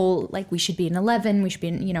and the whole, like, we should be an 11, we should be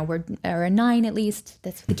in, or a 9 at least.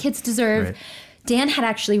 That's what the kids deserve. Right. Dan had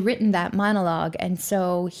actually written that monologue, and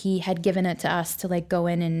so he had given it to us to like go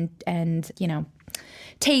in and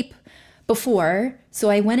tape before. So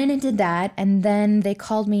I went in and did that, and then they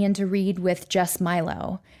called me in to read with just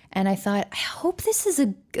Milo. And I thought, I hope this is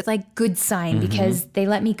a good sign, because they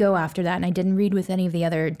let me go after that, and I didn't read with any of the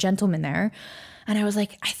other gentlemen there. And I was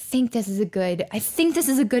like, I think this is a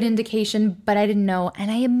good indication, but I didn't know.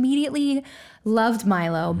 And I immediately loved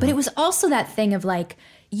Milo. But it was also that thing of like,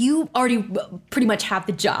 you already pretty much have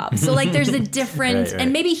the job. So like there's a different, right.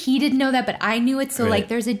 And maybe he didn't know that, but I knew it. So like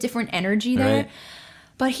there's a different energy there. Right.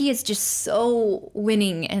 But he is just so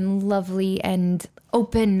winning and lovely and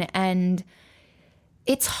open, and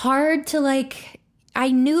it's hard to like, I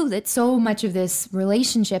knew that so much of this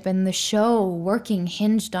relationship and the show working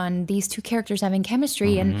hinged on these two characters having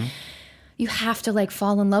chemistry, and you have to like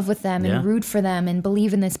fall in love with them and root for them and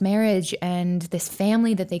believe in this marriage and this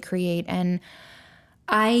family that they create. And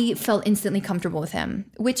I felt instantly comfortable with him,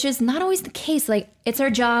 which is not always the case. Like, it's our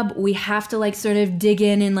job. We have to like sort of dig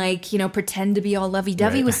in and like, pretend to be all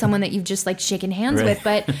lovey-dovey with someone that you've just like shaken hands with.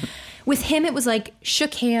 But with him, it was like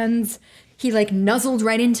shook hands. He like nuzzled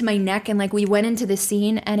right into my neck, and like we went into the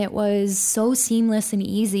scene, and it was so seamless and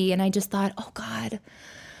easy. And I just thought, oh God,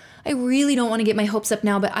 I really don't want to get my hopes up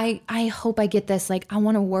now, but I hope I get this. Like, I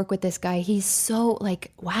want to work with this guy. He's so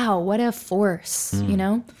like, wow, what a force,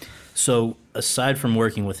 So aside from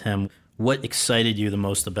working with him, what excited you the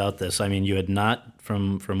most about this? I mean, you had not,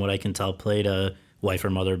 from what I can tell, played a wife or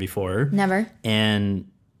mother before. Never. And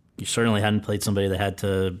you certainly hadn't played somebody that had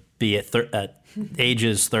to be at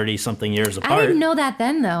ages 30-something years apart. I didn't know that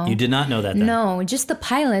then, though. You did not know that then? No, just the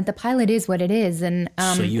pilot. The pilot is what it is. And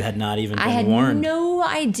so you had not even been I had warned? no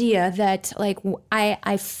idea that, like,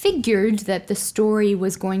 I figured that the story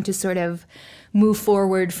was going to sort of move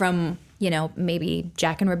forward from, you know, maybe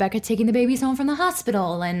Jack and Rebecca taking the babies home from the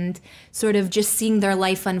hospital and sort of just seeing their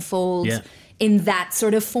life unfold in that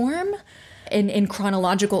sort of form, in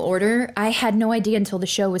chronological order. I had no idea until the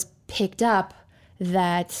show was picked up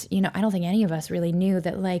that, you know, I don't think any of us really knew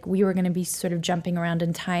that, like, we were going to be sort of jumping around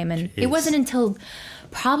in time. And it wasn't until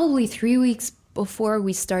probably 3 weeks before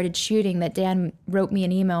we started shooting that Dan wrote me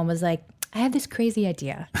an email and was like, I have this crazy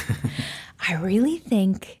idea. I really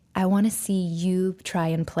think I want to see you try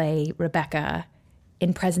and play Rebecca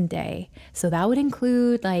in present day. So that would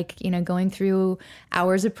include, like, you know, going through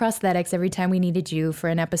hours of prosthetics every time we needed you for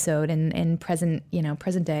an episode in present, you know,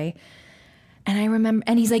 present day. And I remember,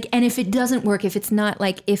 and he's like, and if it doesn't work, if it's not,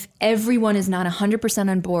 like, if everyone is not 100%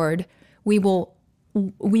 on board, we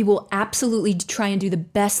will absolutely try and do the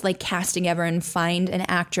best, like, casting ever and find an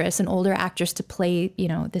older actress to play, you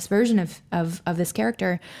know, this version of this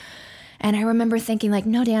character. And I remember thinking, like,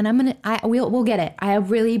 no, Dan, we'll get it. I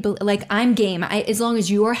really, like, I'm game. As long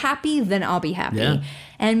as you're happy, then I'll be happy. Yeah.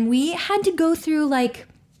 And we had to go through, like,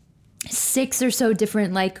 6 or so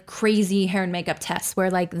different, like, crazy hair and makeup tests where,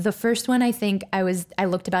 like, the first one, I think I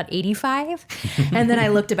looked about 85 and then I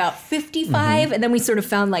looked about 55 and then we sort of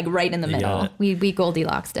found, like, right in the middle. We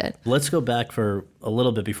Goldilocksed it. Let's go back for a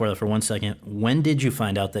little bit before that for 1 second. When did you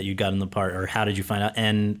find out that you got in the part, or how did you find out?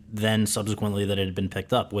 And then subsequently that it had been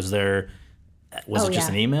picked up. Was it just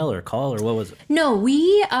an email or a call, or what was it? No,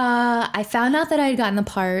 I found out that I had gotten the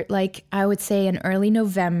part, like, I would say in early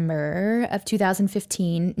November of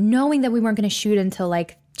 2015, knowing that we weren't going to shoot until,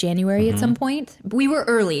 like, January at some point. We were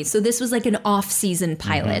early, so this was like an off-season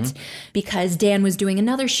pilot because Dan was doing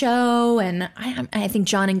another show, and I think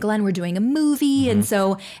John and Glenn were doing a movie, and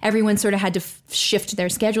so everyone sort of had to shift their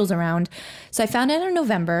schedules around. So I found out in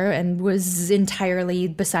November and was entirely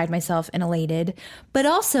beside myself and elated, but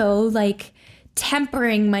also, like,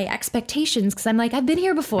 tempering my expectations because I'm like, I've been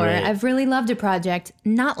here before. Right. I've really loved a project.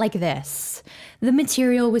 Not like this. The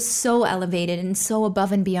material was so elevated and so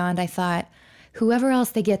above and beyond. I thought, whoever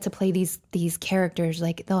else they get to play these characters,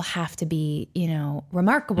 like, they'll have to be, you know,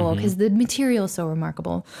 remarkable because the material is so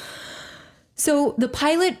remarkable. So the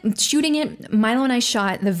pilot, shooting it, Milo and I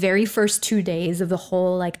shot the very first 2 days of the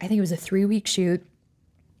whole, like, I think it was a 3-week shoot.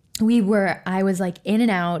 I was, like, in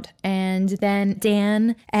and out, and then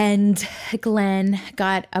Dan and Glenn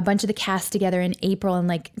got a bunch of the cast together in April, and,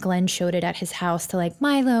 like, Glenn showed it at his house to, like,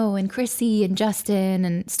 Milo and Chrissy and Justin,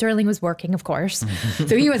 and Sterling was working, of course,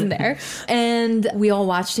 so he wasn't there. And we all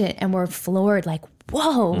watched it and were floored, like,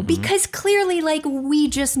 whoa, because clearly, like, we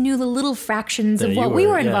just knew the little fractions of what we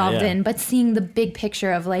were involved in, but seeing the big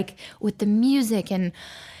picture of, like, with the music and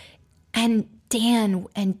Dan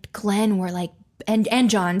and Glenn were, like, and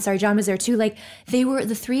John was there too. Like, they were,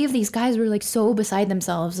 the three of these guys were, like, so beside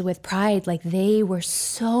themselves with pride. Like, they were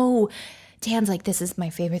so, Dan's like, this is my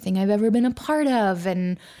favorite thing I've ever been a part of.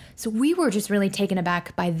 And so we were just really taken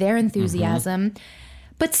aback by their enthusiasm.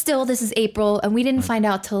 But still, this is April, and we didn't find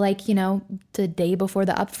out till, like, you know, the day before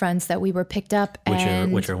the upfronts that we were picked up.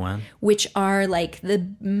 Which are when? Which are, like, the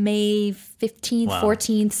May 15th,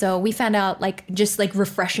 14th. So we found out, like, just, like,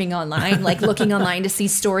 refreshing online, like, looking online to see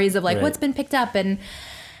stories of, like, what's been picked up. And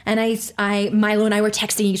Milo and I were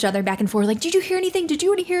texting each other back and forth, like, did you hear anything? Did you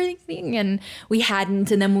want to hear anything? And we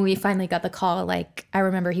hadn't. And then when we finally got the call, like, I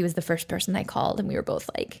remember he was the first person I called, and we were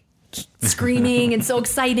both, like, screaming and so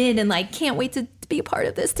excited and, like, can't wait to be a part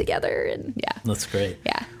of this together. And that's great.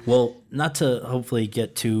 Yeah. Well, not to hopefully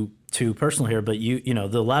get too personal here, but you know,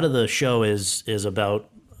 a lot of the show is about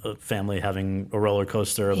a family having a roller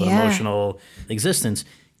coaster of emotional existence.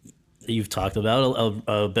 You've talked about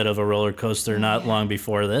a bit of a roller coaster not long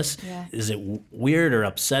before this. Yeah. Is it weird or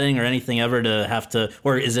upsetting or anything ever to have to,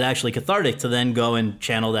 or is it actually cathartic to then go and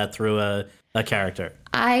channel that through a character?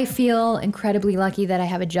 I feel incredibly lucky that I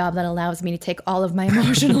have a job that allows me to take all of my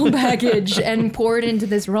emotional baggage and pour it into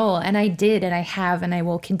this role. And I did, and I have, and I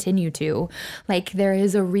will continue to. Like, there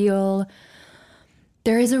is a real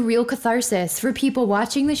catharsis for people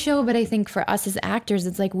watching the show, but I think for us as actors,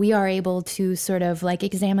 it's like we are able to sort of, like,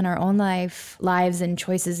 examine our own lives and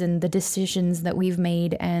choices and the decisions that we've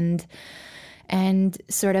made and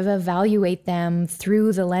sort of evaluate them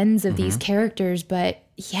through the lens of these characters. But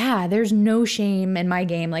yeah, there's no shame in my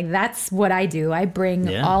game. Like, that's what I do. I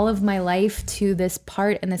bring all of my life to this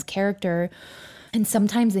part and this character. And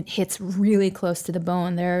sometimes it hits really close to the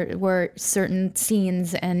bone. There were certain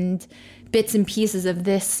scenes and bits and pieces of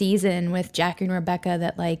this season with Jack and Rebecca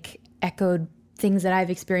that like echoed things that I've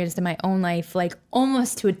experienced in my own life, like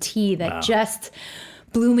almost to a T, that just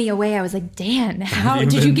blew me away. I was like, Dan, how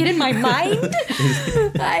did you get in my mind?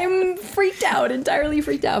 I'm freaked out, entirely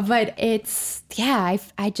freaked out. But it's, I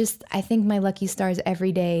think my lucky stars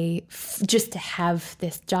every day just to have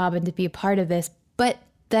this job and to be a part of this, but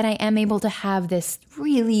that I am able to have this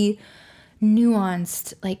really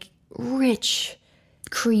nuanced, like rich,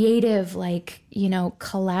 creative, like, you know,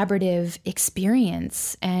 collaborative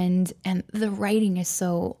experience. And the writing is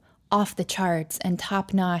so off the charts and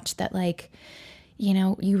top notch that, like, you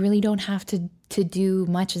know, you really don't have to do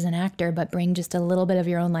much as an actor, but bring just a little bit of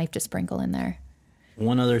your own life to sprinkle in there.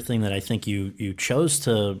 One other thing that I think you chose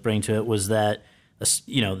to bring to it was that,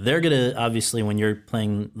 you know, they're going to, obviously, when you're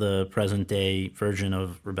playing the present day version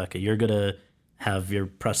of Rebecca, you're going to have your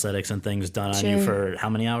prosthetics and things done on you for how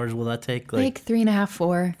many hours will that take? Like 3.5,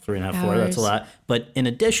 4. 3.5, 4, that's a lot. But in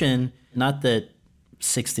addition, not that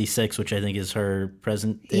 66, which I think is her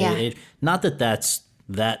present day age, not that that's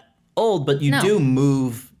that old, but you do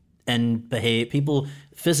move and behave. People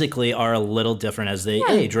physically are a little different as they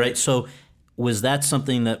age, right? So was that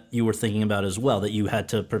something that you were thinking about as well, that you had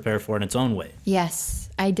to prepare for in its own way? Yes,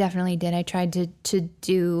 I definitely did. I tried to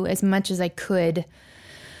do as much as I could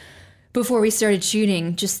before we started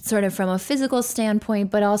shooting, just sort of from a physical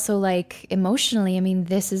standpoint, but also like emotionally. I mean,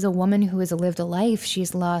 this is a woman who has lived a life.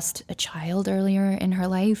 She's lost a child earlier in her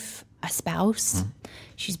life, a spouse.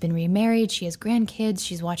 She's been remarried. She has grandkids.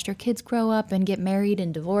 She's watched her kids grow up and get married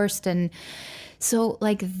and divorced. And so,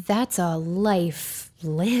 like, that's a life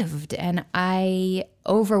lived. And I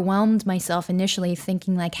overwhelmed myself initially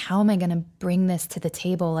thinking, like, how am I going to bring this to the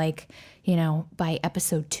table, like, you know, by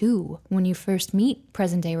episode 2, when you first meet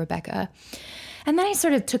present day Rebecca. And then I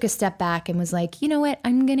sort of took a step back and was like, you know what,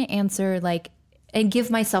 I'm going to answer, like, and give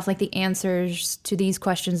myself like the answers to these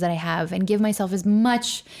questions that I have, and give myself as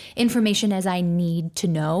much information as I need to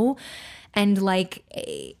know, and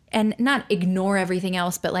like, and not ignore everything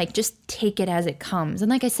else, but like just take it as it comes.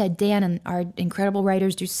 And like I said, Dan and our incredible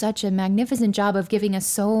writers do such a magnificent job of giving us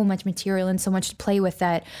so much material and so much to play with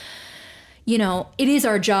that, you know, it is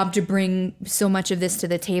our job to bring so much of this to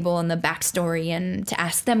the table and the backstory and to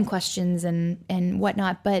ask them questions and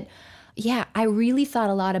whatnot. But yeah, I really thought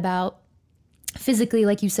a lot about physically,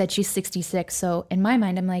 like you said, she's 66. So in my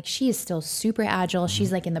mind, I'm like, she is still super agile. She's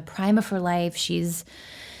like in the prime of her life. She's,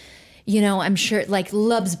 you know, I'm sure like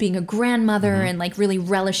loves being a grandmother and like really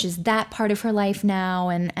relishes that part of her life now,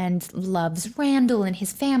 and loves Randall and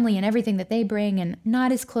his family and everything that they bring, and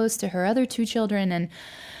not as close to her other 2 children.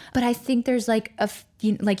 But I think there's like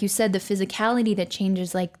like you said, the physicality that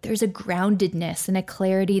changes, like there's a groundedness and a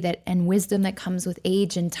clarity that and wisdom that comes with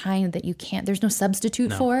age and time that there's no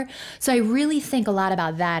substitute for. So I really think a lot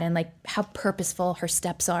about that and like how purposeful her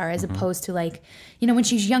steps are, as opposed to like, you know, when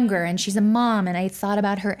she's younger and she's a mom, and I thought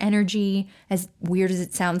about her energy, as weird as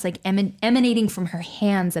it sounds, like emanating from her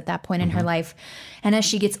hands at that point in her life. And as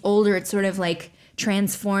she gets older, it's sort of like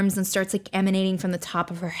transforms and starts like emanating from the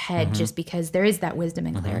top of her head, just because there is that wisdom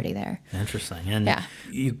and clarity there. Interesting. And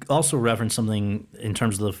you also referenced something in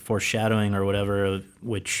terms of the foreshadowing or whatever,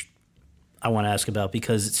 which I want to ask about,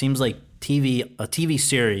 because it seems like a TV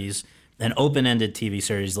series, an open-ended TV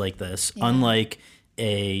series like this, unlike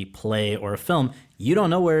a play or a film, you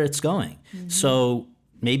don't know where it's going. So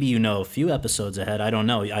maybe you know a few episodes ahead. I don't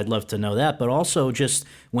know. I'd love to know that. But also just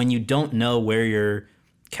when you don't know where your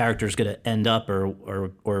character's going to end up or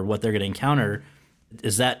what they're going to encounter,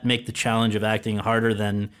 does that make the challenge of acting harder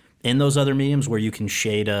than in those other mediums where you can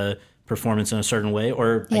shade a performance in a certain way?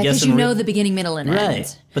 Or I guess because you know the beginning, middle, and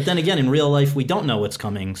end. But then again, in real life, we don't know what's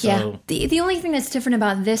coming. So the only thing that's different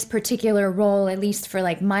about this particular role, at least for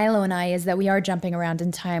like Milo and I, is that we are jumping around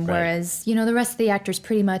in time. Whereas, you know, the rest of the actors,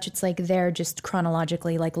 pretty much, it's like they're just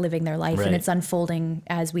chronologically like living their life and it's unfolding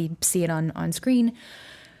as we see it on screen.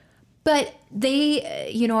 But they,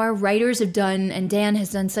 you know, our writers have done, and Dan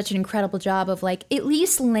has done such an incredible job of like at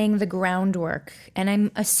least laying the groundwork. And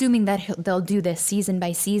I'm assuming that they'll do this season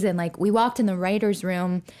by season. Like we walked in the writer's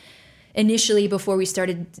room initially before we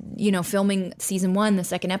started, you know, filming season 1, the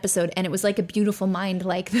second episode, and it was like a beautiful mind,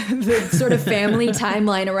 like the sort of family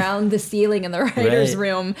timeline around the ceiling in the writer's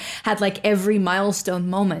room had like every milestone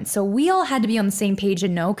moment. So we all had to be on the same page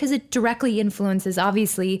and know, because it directly influences,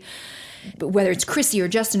 obviously, whether it's Chrissy or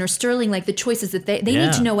Justin or Sterling, like the choices that they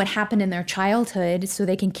need to know what happened in their childhood so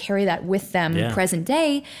they can carry that with them present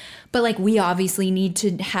day. But like we obviously need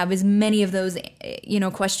to have as many of those, you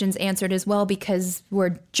know, questions answered as well, because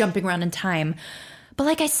we're jumping around in time. But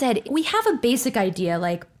like I said, we have a basic idea.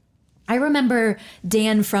 Like I remember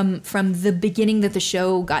Dan from the beginning that the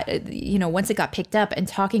show got, once it got picked up, and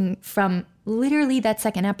talking from literally that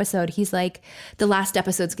second episode, he's like, the last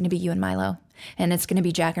episode's going to be you and Milo, and it's going to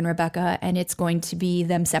be Jack and Rebecca, and it's going to be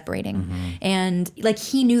them separating. And like,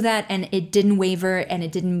 he knew that, and it didn't waver and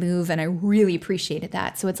it didn't move. And I really appreciated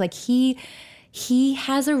that. So it's like, he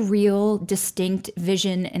has a real distinct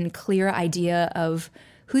vision and clear idea of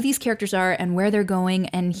who these characters are and where they're going,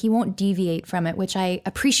 and he won't deviate from it, which I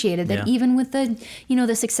appreciated. That even with the,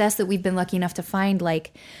 the success that we've been lucky enough to find,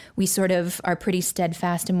 like, we sort of are pretty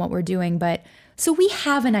steadfast in what we're doing. But so we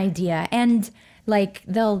have an idea, and like,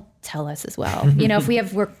 they'll tell us as well. If we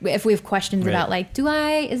have questions about like, do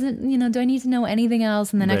I need to know anything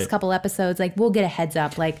else in the next couple episodes? Like, we'll get a heads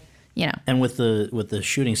up, like, And with the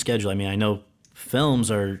shooting schedule, I mean, I know films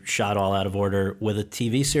are shot all out of order. With a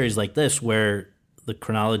TV series like this, where the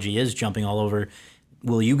chronology is jumping all over,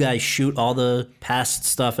 will you guys shoot all the past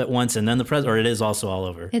stuff at once and then the present, or it is also all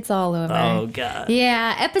over? It's all over. Oh, God.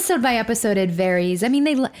 Yeah, episode by episode, it varies. I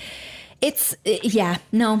mean, it's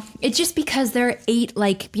just because there are 8,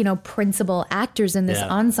 principal actors in this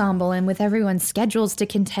ensemble, and with everyone's schedules to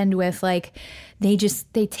contend with, like, they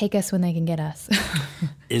take us when they can get us.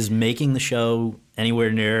 Is making the show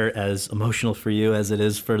anywhere near as emotional for you as it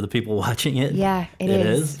is for the people watching it? Yeah, it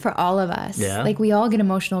is for all of us. Yeah. Like, we all get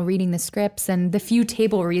emotional reading the scripts, and the few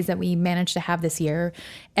table reads that we managed to have this year,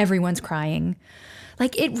 everyone's crying.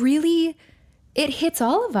 Like, it hits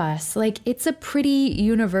all of us. Like, it's a pretty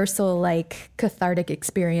universal, like, cathartic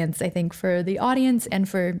experience, I think, for the audience and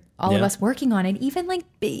for all of us working on it. Even, like,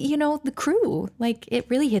 the crew. Like, it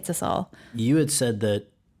really hits us all. You had said that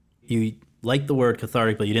you like the word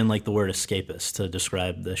cathartic, but you didn't like the word escapist to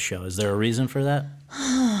describe this show. Is there a reason for that?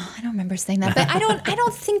 I don't remember saying that, but I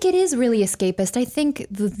don't think it is really escapist. I think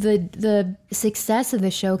the success of the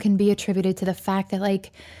show can be attributed to the fact that,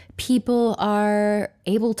 like, people are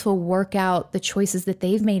able to work out the choices that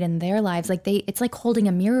they've made in their lives. Like, it's like holding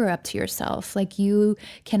a mirror up to yourself. Like, you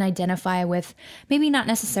can identify with maybe not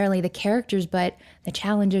necessarily the characters, but the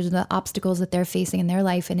challenges and the obstacles that they're facing in their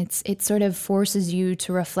life. And it sort of forces you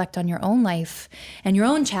to reflect on your own life and your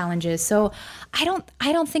own challenges. So I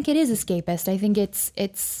don't think it is escapist. I think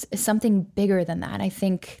it's something bigger than that. I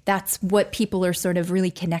think that's what people are sort of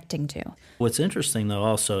really connecting to. What's interesting, though,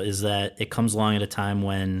 also is that it comes along at a time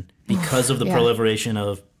when, because of the proliferation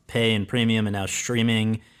of pay and premium and now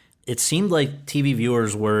streaming, it seemed like TV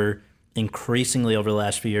viewers were increasingly over the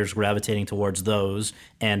last few years gravitating towards those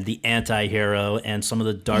and the anti-hero and some of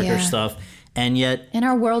the darker stuff. And yet... And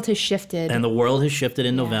our world has shifted. And the world has shifted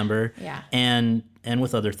in November. Yeah. And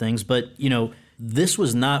with other things. But, this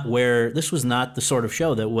was not the sort of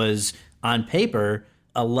show that was, on paper,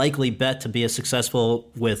 a likely bet to be as successful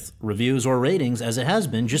with reviews or ratings as it has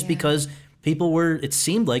been, just because people were, it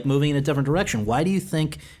seemed like, moving in a different direction. Why do you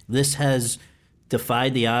think this has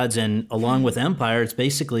defied the odds, and along with Empire, it's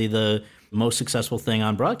basically the most successful thing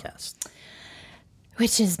on broadcast?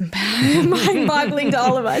 Which is mind-boggling to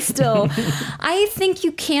all of us still. I think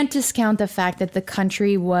you can't discount the fact that the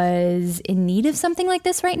country was in need of something like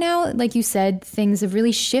this right now. Like you said, things have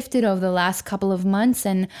really shifted over the last couple of months,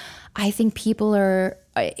 and I think people are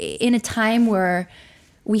in a time where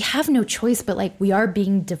we have no choice, but like, we are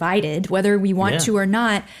being divided, whether we want to or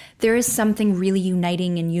not. There is something really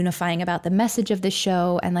uniting and unifying about the message of the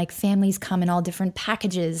show, and like, families come in all different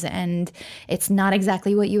packages, and it's not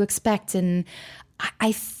exactly what you expect. And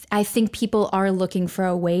I think people are looking for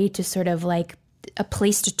a way to sort of like a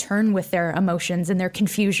place to turn with their emotions and their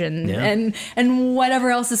confusion and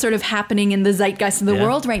whatever else is sort of happening in the zeitgeist of the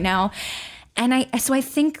world right now. And so I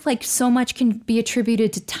think like so much can be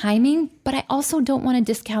attributed to timing, but I also don't want to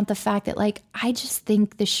discount the fact that like, I just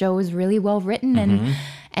think the show is really well written,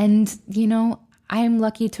 and I am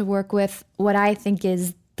lucky to work with what I think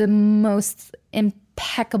is the most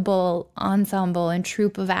impeccable ensemble and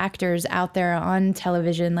troupe of actors out there on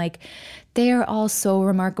television. Like, they are all so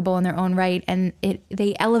remarkable in their own right, and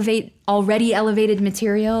they elevate already elevated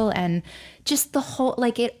material, and just the whole,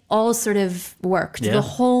 like, it all sort of worked. The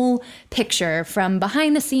whole picture, from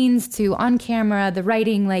behind the scenes to on camera, the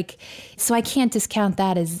writing, like, so I can't discount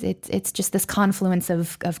that as it's just this confluence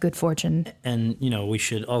of good fortune. And we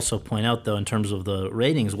should also point out, though, in terms of the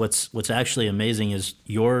ratings, what's actually amazing is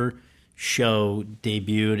your show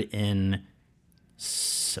debuted in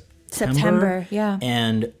September,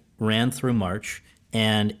 and ran through March.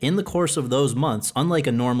 And in the course of those months, unlike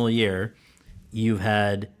a normal year, you've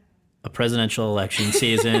had a presidential election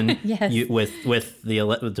season with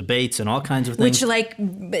the debates and all kinds of things. Which, like,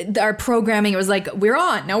 our programming, it was like, we're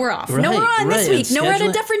on, now we're off. Now we're on this week. Now we're at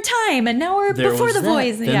a different time. And now we're before The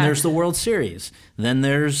Voice. Then there's the World Series. Then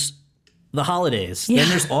there's the holidays. Yeah. Then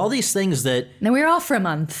there's all these things that... Then we were off for a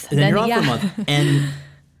month. Then you're off for a month. And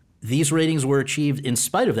these ratings were achieved in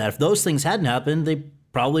spite of that. If those things hadn't happened, they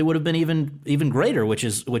probably would have been even greater, which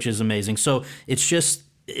is amazing. So it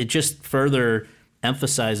just further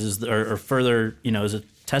emphasizes or further, is a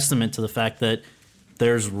testament to the fact that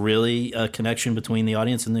there's really a connection between the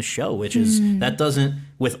audience and this show, which is that doesn't,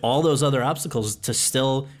 with all those other obstacles, to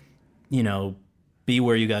still, be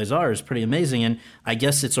where you guys are is pretty amazing. And I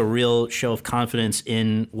guess it's a real show of confidence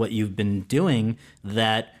in what you've been doing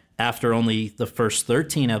that after only the first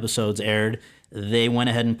 13 episodes aired, they went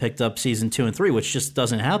ahead and picked up season 2 and 3, which just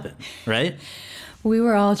doesn't happen, right? We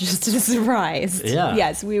were all just surprised. Yeah.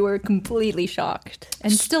 Yes, we were completely shocked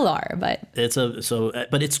and still are, but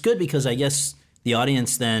but it's good because I guess the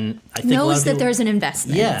audience then I think knows that there's an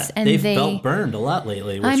investment. Yeah, and they've felt burned a lot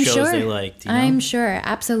lately with shows they liked. I'm sure,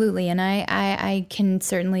 absolutely, and I can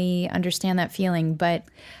certainly understand that feeling. But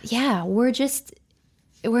yeah, we're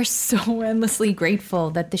so endlessly grateful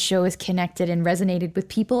that the show is connected and resonated with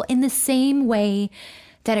people in the same way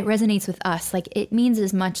that it resonates with us. Like, it means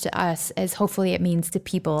as much to us as hopefully it means to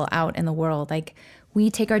people out in the world. Like, we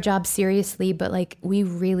take our job seriously, but like we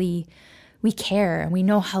care and we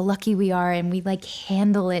know how lucky we are and we like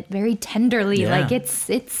handle it very tenderly. Yeah. Like it's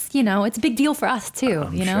a big deal for us too,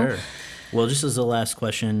 I'm sure. Well, just as the last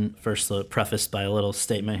question, first prefaced by a little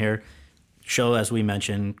statement here. Show, as we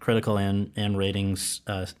mentioned, critical and ratings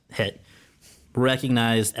hit.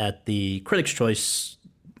 Recognized at the Critics' Choice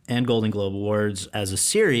and Golden Globe Awards as a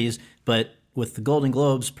series, but with the Golden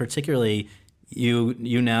Globes particularly, you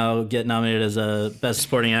now get nominated as a Best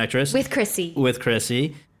Supporting Actress. With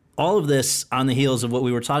Chrissy. All of this on the heels of what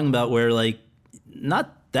we were talking about where, like,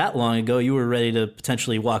 not that long ago, you were ready to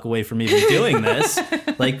potentially walk away from even doing this.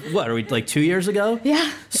 Like, what, are we, like 2 years ago?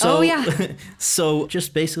 Yeah. Yeah. So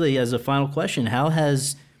just basically as a final question, how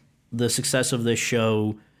has the success of this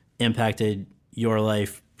show impacted your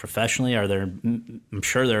life professionally? I'm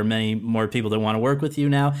sure there are many more people that want to work with you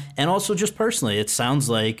now. And also just personally, it sounds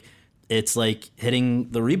like it's like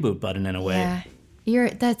hitting the reboot button in a way. Yeah.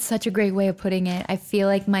 That's such a great way of putting it. I feel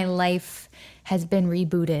like my life has been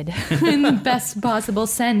rebooted in the best possible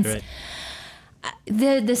sense. Right.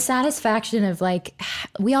 The satisfaction of like,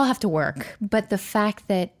 we all have to work, but the fact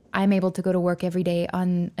that I'm able to go to work every day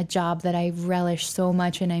on a job that I relish so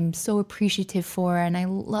much and I'm so appreciative for, and I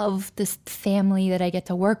love this family that I get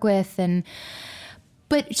to work with,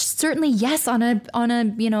 but certainly, yes, on a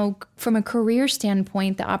from a career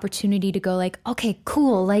standpoint, the opportunity to go like, okay,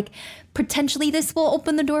 cool, like potentially this will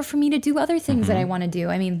open the door for me to do other things that I want to do.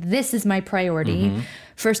 I mean, this is my priority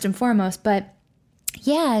first and foremost, but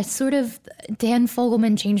yeah, sort of Dan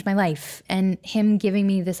Fogelman changed my life, and him giving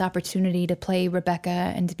me this opportunity to play Rebecca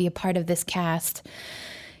and to be a part of this cast,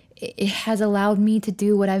 it has allowed me to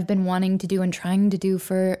do what I've been wanting to do and trying to do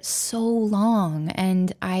for so long.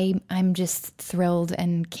 And I'm just thrilled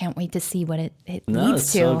and can't wait to see what it leads to. No,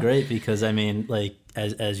 it's so great because, I mean, like,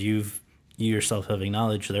 as you yourself have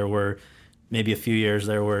acknowledged, there were maybe a few years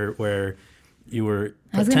there where you were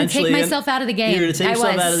I was going to take myself out of the game. You were going to take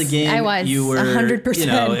yourself out of the game. I was. You were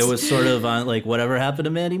 100%. It was sort of on like whatever happened to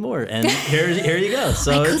Mandy Moore, and here you go.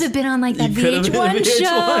 So I could have been on like that VH1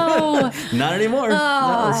 show. Not anymore.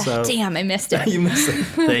 Oh, no, damn! I missed it. You missed it.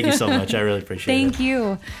 Thank you so much. I really appreciate it. Thank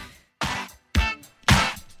you.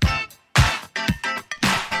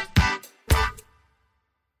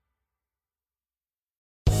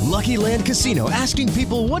 Lucky Land Casino, asking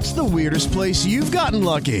people, what's the weirdest place you've gotten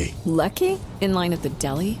lucky? Lucky? In line at the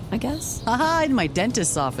deli, I guess? Aha, in my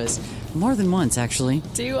dentist's office. More than once, actually.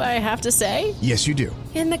 Do I have to say? Yes, you do.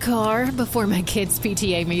 In the car before my kids'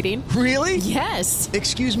 PTA meeting. Really? Yes.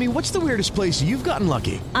 Excuse me, what's the weirdest place you've gotten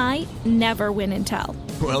lucky? I never win and tell.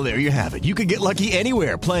 Well, there you have it. You can get lucky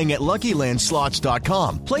anywhere, playing at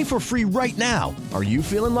LuckyLandSlots.com. Play for free right now. Are you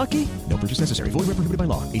feeling lucky? No purchase necessary. Void where prohibited by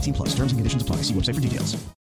law. 18+. Terms and conditions apply. See website for details.